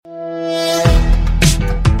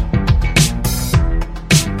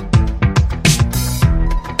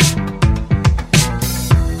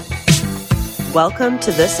Welcome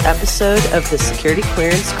to this episode of the Security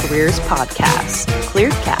Clearance Careers Podcast,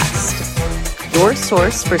 ClearedCast, your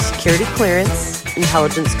source for security clearance,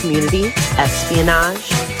 intelligence community, espionage,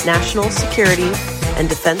 national security, and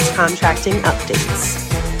defense contracting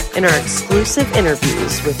updates, and our exclusive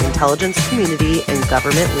interviews with intelligence community and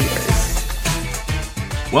government leaders.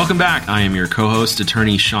 Welcome back. I am your co-host,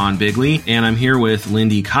 attorney Sean Bigley, and I'm here with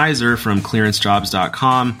Lindy Kaiser from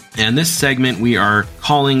clearancejobs.com. And this segment we are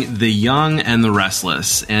calling The Young and the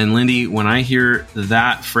Restless. And Lindy, when I hear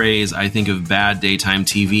that phrase, I think of bad daytime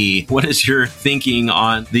TV. What is your thinking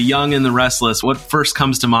on the young and the restless? What first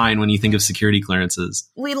comes to mind when you think of security clearances?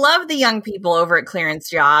 We love the young people over at Clearance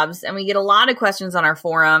Jobs, and we get a lot of questions on our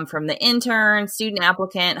forum from the intern, student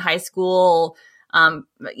applicant, high school,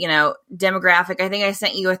 demographic. I think I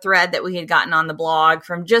sent you a thread that we had gotten on the blog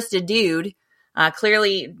from just a dude,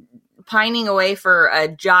 clearly pining away for a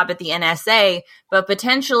job at the NSA, but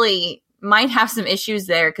potentially might have some issues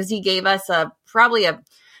there because he gave us probably a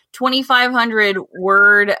 2,500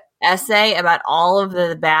 word essay about all of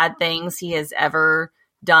the bad things he has ever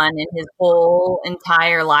done in his whole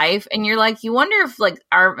entire life. And you're like, you wonder if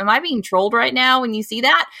am I being trolled right now when you see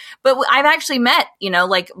that? But I've actually met,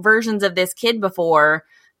 versions of this kid before.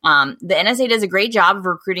 The NSA does a great job of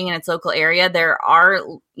recruiting in its local area. There are,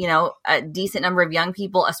 a decent number of young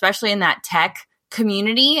people, especially in that tech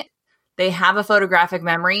community. They have a photographic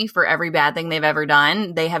memory for every bad thing they've ever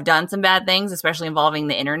done. They have done some bad things, especially involving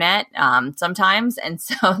the internet sometimes. And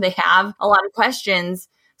so they have a lot of questions.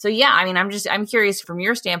 So yeah, I'm curious from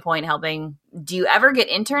your standpoint, do you ever get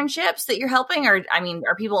internships that you're helping? Or,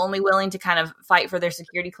 are people only willing to kind of fight for their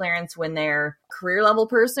security clearance when they're a career level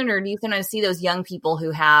person? Or do you kind of see those young people who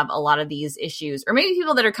have a lot of these issues? Or maybe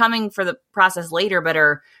people that are coming for the process later, but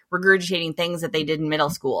are regurgitating things that they did in middle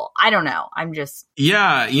school? I don't know.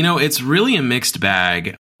 Yeah, it's really a mixed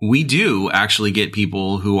bag. We do actually get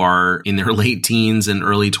people who are in their late teens and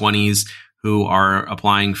early 20s who are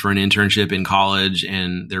applying for an internship in college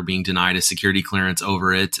and they're being denied a security clearance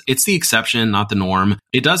over it. It's the exception, not the norm.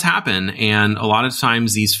 It does happen. And a lot of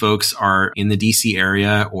times these folks are in the DC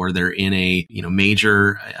area or they're in a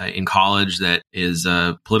major in college that is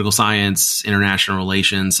political science, international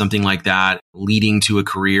relations, something like that, leading to a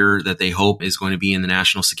career that they hope is going to be in the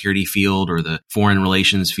national security field or the foreign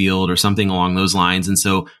relations field or something along those lines. And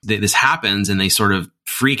so this happens and they sort of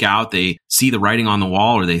freak out. They see the writing on the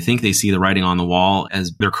wall, or they think they see the writing on the wall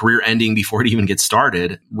as their career ending before it even gets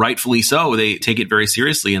started. Rightfully so. They take it very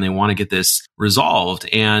seriously and they want to get this resolved.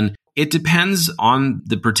 And it depends on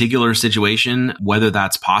the particular situation, whether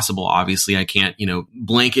that's possible. Obviously, I can't,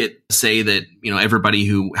 blanket say that, everybody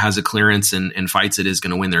who has a clearance and fights it is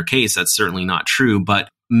going to win their case. That's certainly not true. But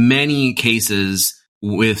many cases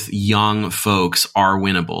with young folks are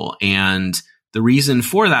winnable. And the reason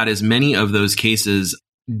for that is many of those cases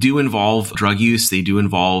do involve drug use. They do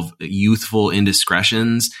involve youthful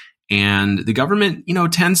indiscretions. And the government,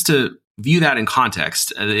 tends to view that in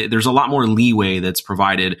context. There's a lot more leeway that's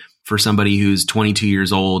provided for somebody who's 22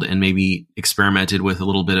 years old and maybe experimented with a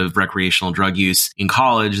little bit of recreational drug use in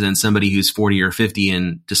college than somebody who's 40 or 50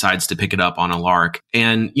 and decides to pick it up on a lark.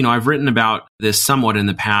 And, I've written about this somewhat in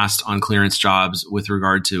the past on clearance jobs with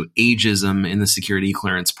regard to ageism in the security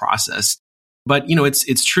clearance process. But,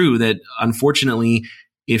 it's true that unfortunately,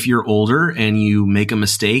 if you're older and you make a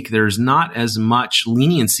mistake, there's not as much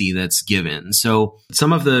leniency that's given. So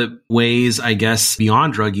some of the ways, I guess,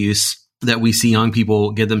 beyond drug use that we see young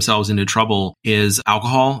people get themselves into trouble is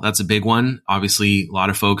alcohol. That's a big one. Obviously, a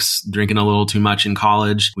lot of folks drinking a little too much in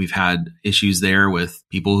college. We've had issues there with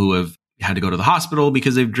people who have had to go to the hospital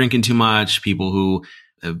because they've drinking too much, people who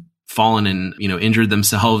have fallen and, injured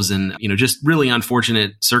themselves and, just really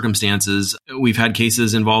unfortunate circumstances. We've had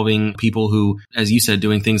cases involving people who, as you said,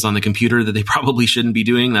 doing things on the computer that they probably shouldn't be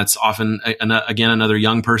doing. That's often, again, another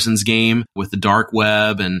young person's game with the dark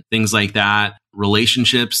web and things like that.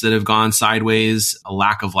 Relationships that have gone sideways, a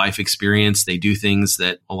lack of life experience. They do things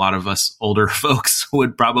that a lot of us older folks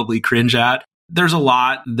would probably cringe at. There's a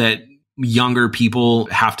lot that younger people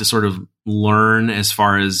have to sort of learn as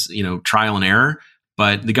far as, trial and error.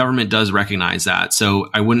 But the government does recognize that. So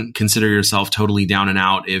I wouldn't consider yourself totally down and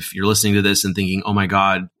out if you're listening to this and thinking, oh my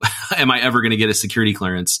God, am I ever going to get a security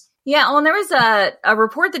clearance? Yeah, well, and there was a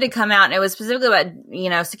report that had come out, and it was specifically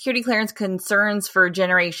about, security clearance concerns for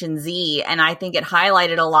Generation Z. And I think it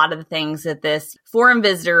highlighted a lot of the things that this forum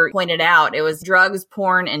visitor pointed out. It was drugs,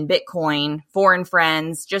 porn, and Bitcoin, foreign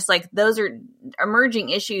friends, just like those are emerging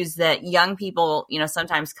issues that young people,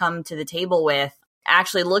 sometimes come to the table with.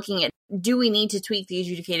 Actually looking at, do we need to tweak the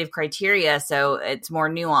adjudicative criteria so it's more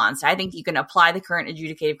nuanced? I think you can apply the current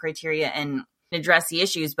adjudicative criteria and address the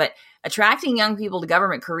issues. But attracting young people to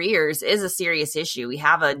government careers is a serious issue. We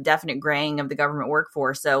have a definite graying of the government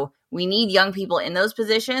workforce. So we need young people in those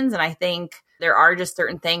positions. And I think there are just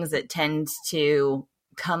certain things that tend to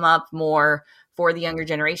come up more for the younger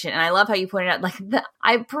generation. And I love how you pointed out,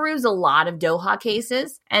 I peruse a lot of Doha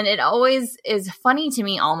cases, and it always is funny to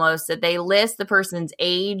me almost that they list the person's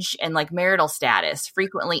age and marital status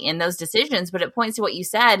frequently in those decisions. But it points to what you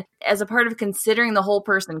said as a part of considering the whole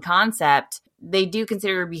person concept. They do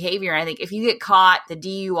consider behavior. And I think if you get caught the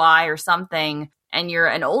DUI or something, and you're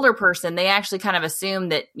an older person, they actually kind of assume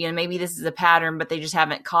that, maybe this is a pattern, but they just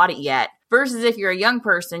haven't caught it yet. Versus if you're a young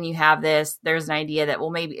person, you have this, there's an idea that,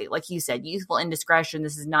 well, maybe, like you said, youthful indiscretion,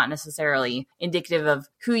 this is not necessarily indicative of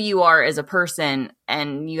who you are as a person.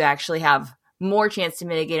 And you actually have more chance to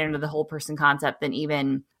mitigate under the whole person concept than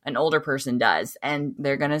even an older person does. And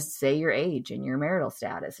they're going to say your age and your marital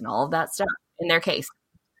status and all of that stuff in their case.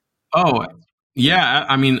 Oh, yeah.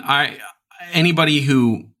 I mean, anybody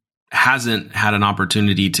who hasn't had an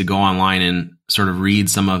opportunity to go online and sort of read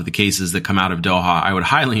some of the cases that come out of Doha, I would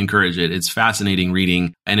highly encourage it. It's fascinating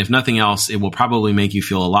reading. And if nothing else, it will probably make you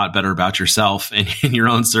feel a lot better about yourself and in your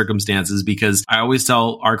own circumstances, because I always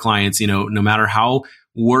tell our clients, no matter how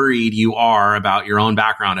worried you are about your own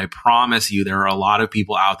background, I promise you there are a lot of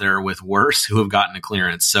people out there with worse who have gotten a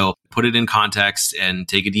clearance. So put it in context and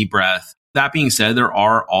take a deep breath. That being said, there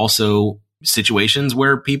are also situations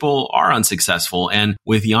where people are unsuccessful. And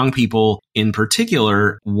with young people in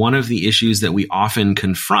particular, one of the issues that we often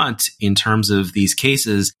confront in terms of these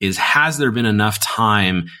cases is, has there been enough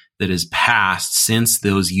time that has passed since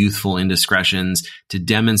those youthful indiscretions to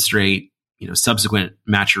demonstrate, subsequent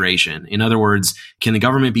maturation? In other words, can the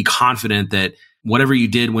government be confident that whatever you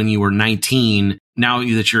did when you were 19, now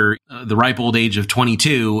that you're the ripe old age of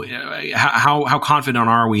 22, how confident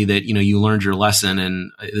are we that, you learned your lesson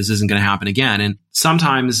and this isn't going to happen again? And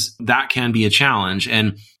sometimes that can be a challenge.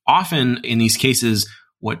 And often in these cases,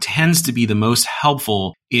 what tends to be the most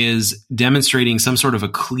helpful is demonstrating some sort of a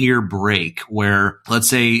clear break where, let's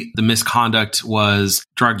say the misconduct was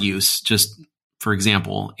drug use, just for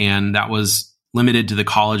example, and that was limited to the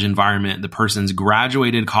college environment. The person's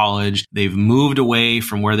graduated college. They've moved away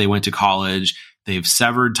from where they went to college. They've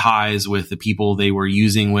severed ties with the people they were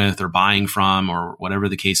using with or buying from or whatever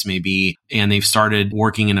the case may be. And they've started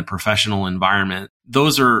working in a professional environment.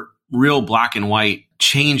 Those are real black and white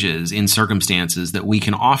changes in circumstances that we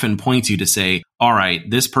can often point to say, all right,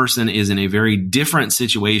 this person is in a very different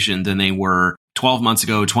situation than they were 12 months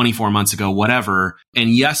ago, 24 months ago, whatever. And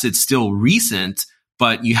yes, it's still recent,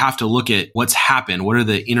 but you have to look at what's happened. What are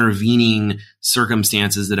the intervening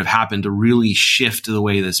circumstances that have happened to really shift the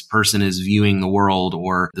way this person is viewing the world,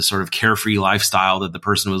 or the sort of carefree lifestyle that the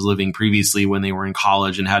person was living previously when they were in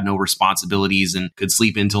college and had no responsibilities and could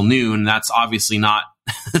sleep until noon. That's obviously not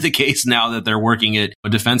the case now that they're working at a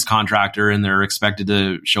defense contractor and they're expected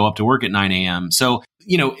to show up to work at 9 a.m. So,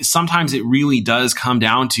 sometimes it really does come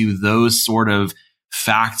down to those sort of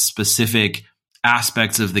fact-specific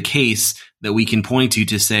aspects of the case that we can point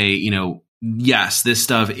to say, yes, this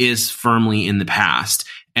stuff is firmly in the past.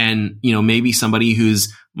 And, maybe somebody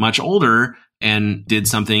who's much older and did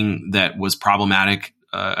something that was problematic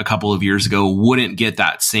a couple of years ago wouldn't get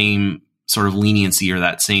that same sort of leniency or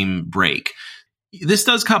that same break. This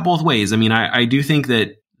does cut both ways. I mean, I do think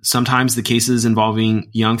that sometimes the cases involving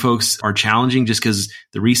young folks are challenging just because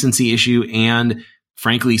the recency issue and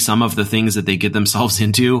frankly, some of the things that they get themselves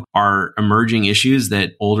into are emerging issues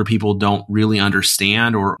that older people don't really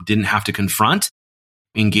understand or didn't have to confront.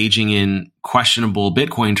 Engaging in questionable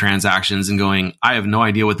Bitcoin transactions and going, I have no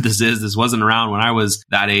idea what this is. This wasn't around when I was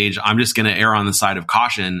that age. I'm just going to err on the side of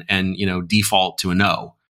caution and, default to a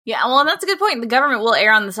no. Yeah, well, that's a good point. The government will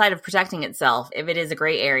err on the side of protecting itself if it is a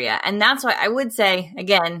gray area. And that's why I would say,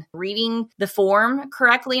 again, reading the form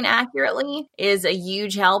correctly and accurately is a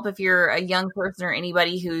huge help if you're a young person or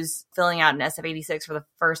anybody who's filling out an SF-86 for the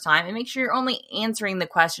first time, and make sure you're only answering the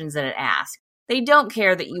questions that it asks. They don't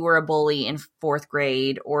care that you were a bully in 4th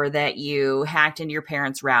grade or that you hacked into your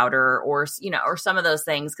parents' router or some of those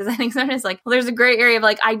things. Because I think sometimes there's a gray area of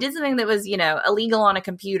I did something that was, illegal on a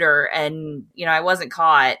computer and, I wasn't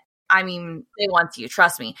caught. I mean, they want you,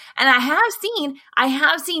 trust me. And I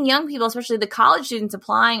have seen young people, especially the college students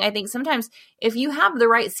applying. I think sometimes if you have the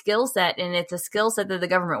right skill set and it's a skill set that the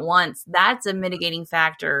government wants, that's a mitigating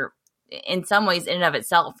factor in some ways in and of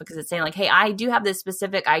itself, because it's saying hey, I do have this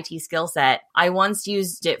specific IT skill set. I once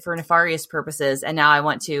used it for nefarious purposes, and now I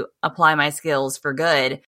want to apply my skills for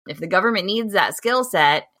good. If the government needs that skill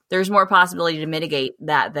set, there's more possibility to mitigate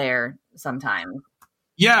that there sometimes.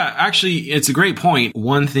 Yeah, actually, it's a great point.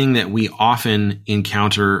 One thing that we often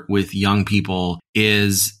encounter with young people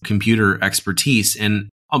is computer expertise. And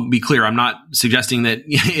I'll be clear, I'm not suggesting that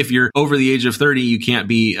if you're over the age of 30, you can't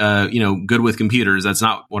be, good with computers. That's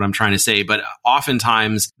not what I'm trying to say. But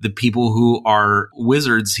oftentimes the people who are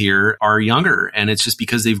wizards here are younger, and it's just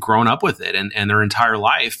because they've grown up with it and their entire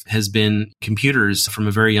life has been computers from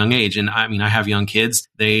a very young age. And I mean, I have young kids.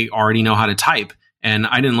 They already know how to type. And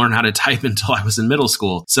I didn't learn how to type until I was in middle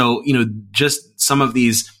school. So, just some of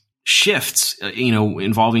these shifts,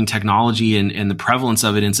 involving technology and the prevalence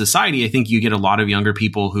of it in society, I think you get a lot of younger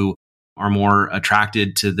people who are more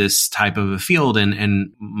attracted to this type of a field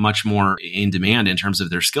and much more in demand in terms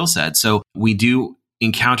of their skill set. So we do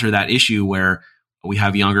encounter that issue where we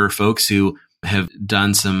have younger folks who have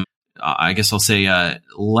done some, I guess I'll say,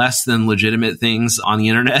 less than legitimate things on the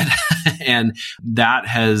internet. And that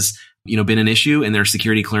has been an issue in their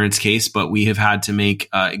security clearance case, but we have had to make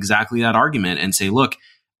exactly that argument and say, look,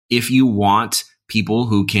 if you want people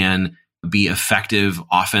who can be effective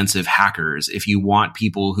offensive hackers, if you want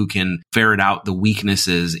people who can ferret out the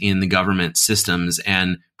weaknesses in the government systems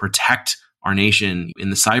and protect our nation in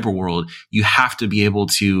the cyber world, you have to be able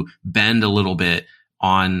to bend a little bit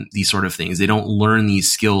on these sort of things. They don't learn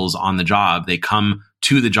these skills on the job. They come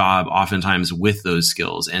to the job oftentimes with those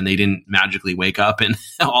skills, and they didn't magically wake up and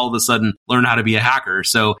all of a sudden learn how to be a hacker.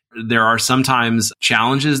 So there are sometimes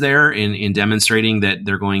challenges there in demonstrating that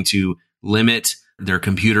they're going to limit their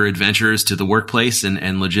computer adventures to the workplace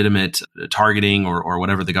and legitimate targeting or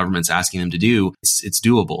whatever the government's asking them to do. It's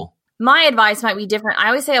doable. My advice might be different. I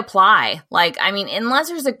always say apply. Unless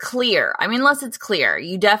it's clear,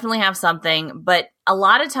 you definitely have something. But a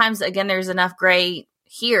lot of times, again, there's enough gray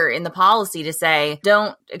here in the policy to say,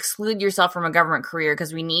 don't exclude yourself from a government career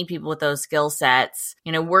because we need people with those skill sets.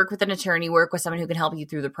 Work with an attorney, work with someone who can help you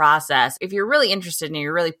through the process. If you're really interested and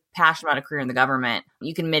you're really passionate about a career in the government,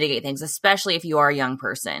 you can mitigate things, especially if you are a young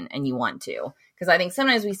person and you want to. Because I think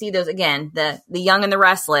sometimes we see those, again, the young and the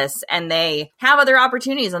restless, and they have other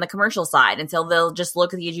opportunities on the commercial side. And so they'll just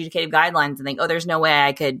look at the adjudicative guidelines and think, oh, there's no way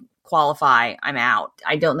I could qualify. I'm out.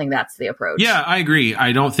 I don't think that's the approach. Yeah, I agree.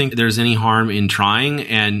 I don't think there's any harm in trying.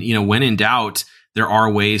 And, when in doubt, there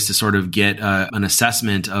are ways to sort of get an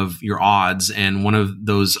assessment of your odds. And one of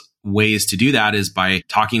those ways to do that is by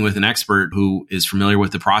talking with an expert who is familiar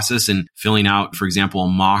with the process and filling out, for example, a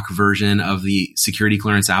mock version of the security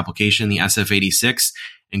clearance application, the SF-86,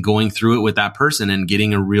 and going through it with that person and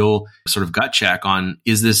getting a real sort of gut check on,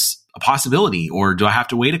 is this a possibility or do I have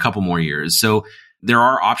to wait a couple more years? So there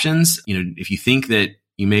are options. If you think that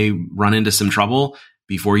you may run into some trouble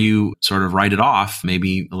before you sort of write it off,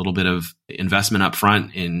 maybe a little bit of investment up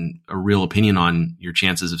front in a real opinion on your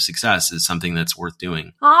chances of success is something that's worth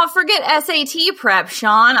doing. Oh, forget SAT prep,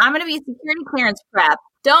 Sean. I'm going to be security clearance prep.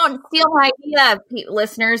 Don't steal my idea,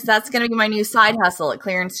 listeners. That's going to be my new side hustle at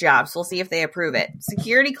Clearance Jobs. We'll see if they approve it.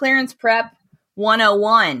 Security clearance prep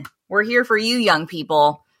 101. We're here for you, young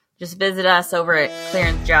people. Just visit us over at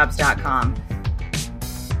clearancejobs.com.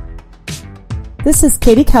 This is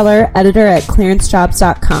Katie Keller, editor at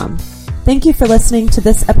clearancejobs.com. Thank you for listening to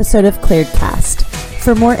this episode of ClearedCast.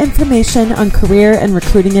 For more information on career and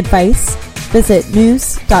recruiting advice, visit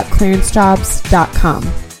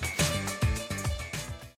news.clearancejobs.com.